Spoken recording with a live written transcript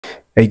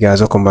Hey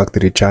guys, welcome back to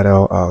the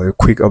channel. A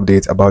quick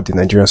update about the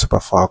Nigerian Super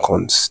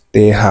Falcons.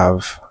 They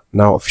have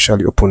now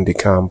officially opened the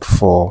camp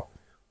for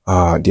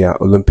their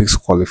Olympics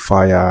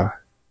qualifier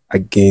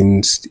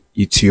against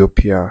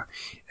Ethiopia,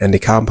 and the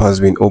camp has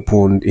been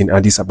opened in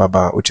Addis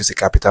Ababa, which is the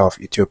capital of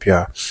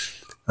Ethiopia,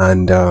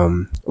 and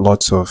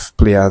lots of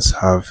players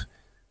have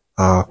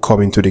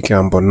come into the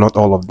camp, but not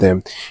all of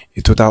them.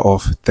 A total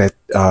of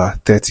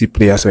 30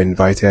 players were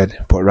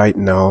invited, but right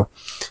now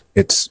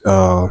it's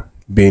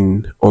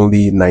been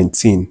only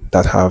 19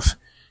 that have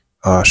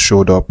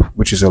showed up,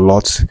 which is a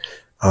lot.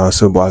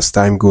 But as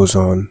time goes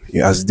on,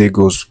 as day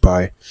goes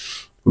by,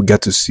 we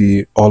get to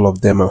see all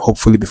of them, and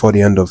hopefully before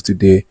the end of the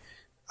day,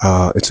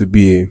 it will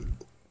be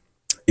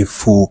a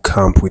full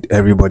camp with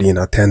everybody in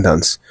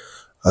attendance.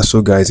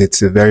 So guys,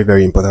 it's a very,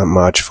 very important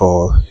match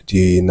for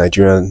the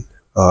Nigerian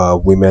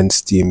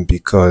women's team,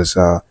 because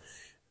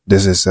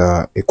this is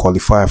a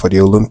qualifier for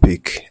the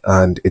Olympic,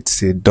 and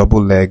it's a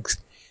double leg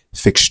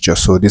fixture.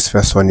 So this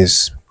first one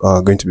is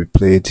going to be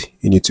played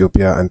in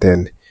Ethiopia, and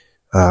then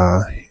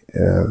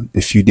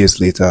a few days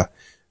later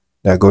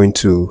they're going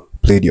to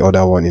play the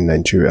other one in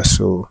Nigeria.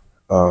 So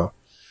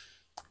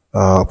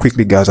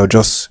quickly guys, I'll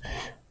just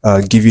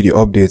give you the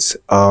updates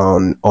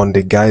on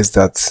the guys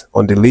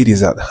on the ladies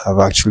that have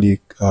actually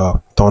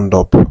turned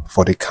up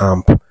for the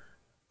camp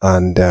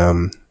and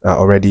are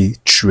already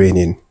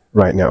training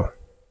right now.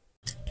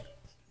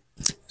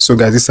 So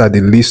guys, these are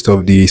the list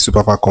of the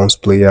Super Falcons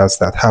players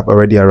that have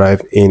already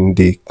arrived in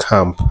the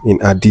camp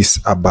in Addis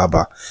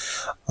Ababa.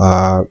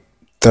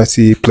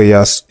 30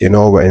 players in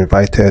all were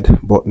invited,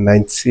 but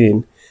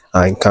 19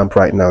 are in camp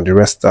right now. The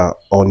rest are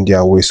on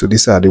their way. So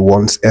these are the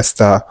ones: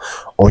 Esther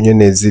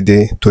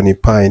Onyenezide, Tony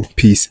Pine,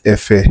 Peace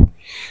Efe,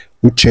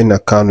 Uchenna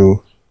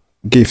Kanu,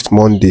 Gift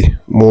Monday,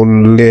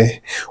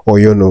 Monle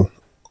Oyono,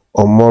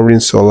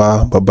 Omorin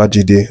Sola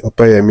Babajide,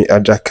 Opeyemi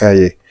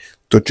Ajakaye,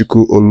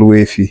 Tochukwu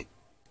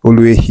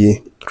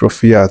Oluehi,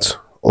 Rofiat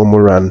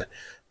Omoran,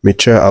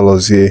 Michelle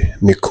Alozie,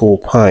 Nicole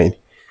Pine,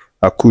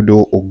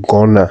 Akudo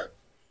Ogona,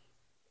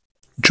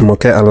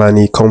 Jumoke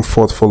Alani,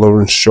 Comfort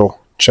Following Shaw,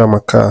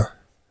 Chamaka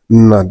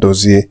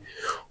Nnadozie,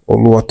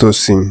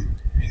 Oluwatosin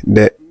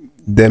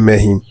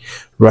Demehin,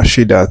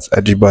 Rashidat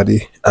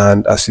Ajibade,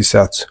 and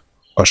Asisat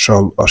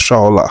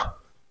Oshaola.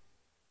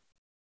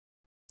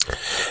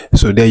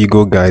 So there you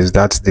go guys,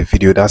 that's the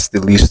video. That's the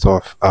list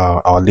of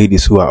our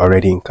ladies who are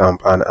already in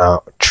camp and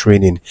are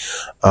training.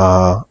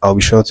 I'll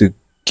be sure to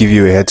give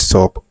you a heads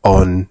up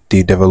on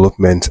the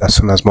development as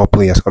soon as more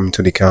players come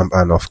into the camp,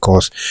 and of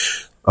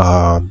course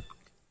on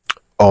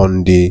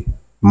the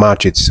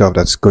match itself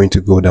that's going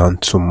to go down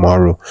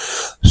tomorrow.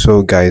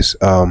 So guys,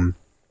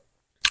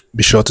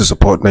 be sure to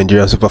support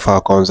Nigerian Super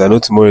Falcons. I know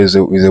tomorrow is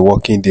a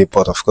working day,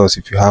 but of course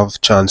if you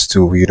have chance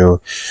to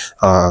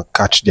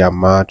catch their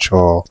match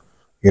or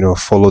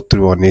follow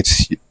through on it,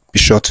 be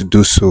sure to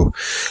do so.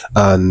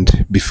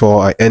 And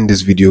before I end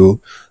this video,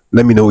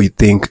 let me know what you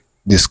think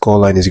the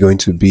scoreline is going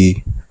to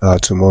be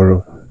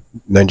tomorrow.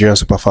 Nigerian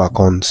Super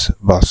Falcons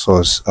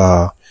versus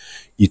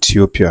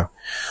Ethiopia.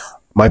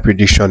 My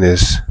prediction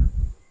is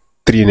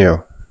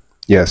 3-0.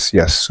 Yes,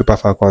 Super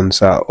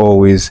Falcons are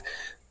always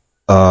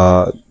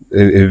a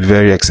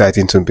very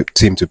exciting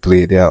team to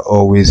play. They are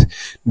always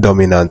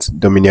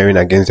domineering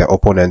against their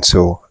opponents.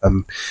 So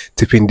I'm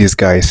tipping these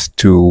guys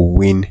to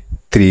win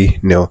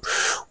 3-0.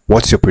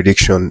 What's your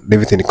prediction?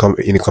 Leave it in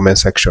the comment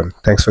section.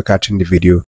 Thanks for catching the video.